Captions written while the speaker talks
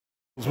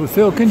With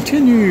Phil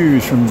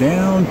continues from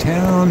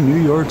downtown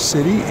New York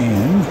City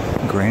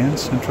and Grand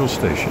Central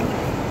Station.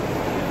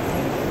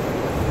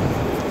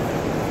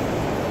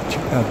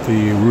 Check out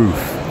the roof.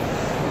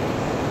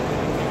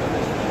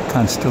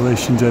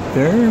 Constellations up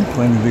there,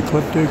 plenty of the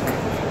ecliptic.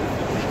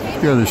 A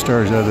few other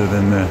stars other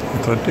than the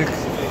ecliptic.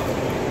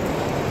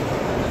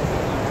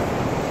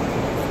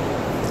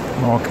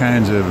 All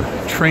kinds of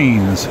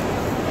trains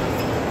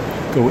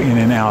go in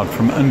and out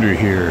from under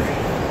here.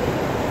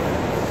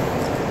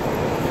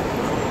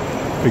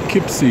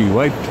 Poughkeepsie,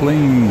 White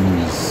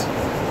Plains.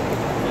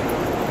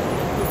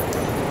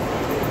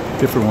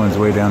 Different ones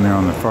way down there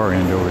on the far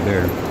end over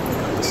there.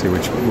 Let's see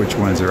which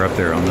ones are up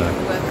there on the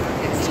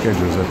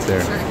schedules up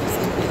there.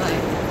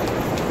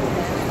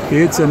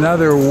 It's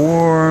another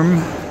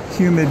warm,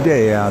 humid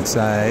day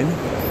outside.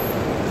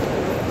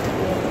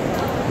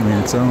 I mean,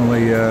 it's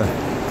only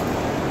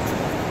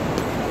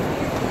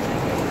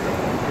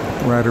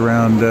right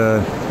around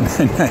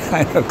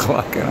 9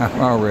 o'clock and I'm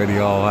already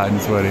all hot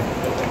and sweaty.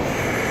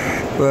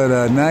 But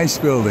a nice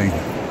building,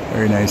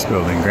 very nice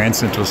building, Grand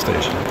Central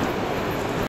Station.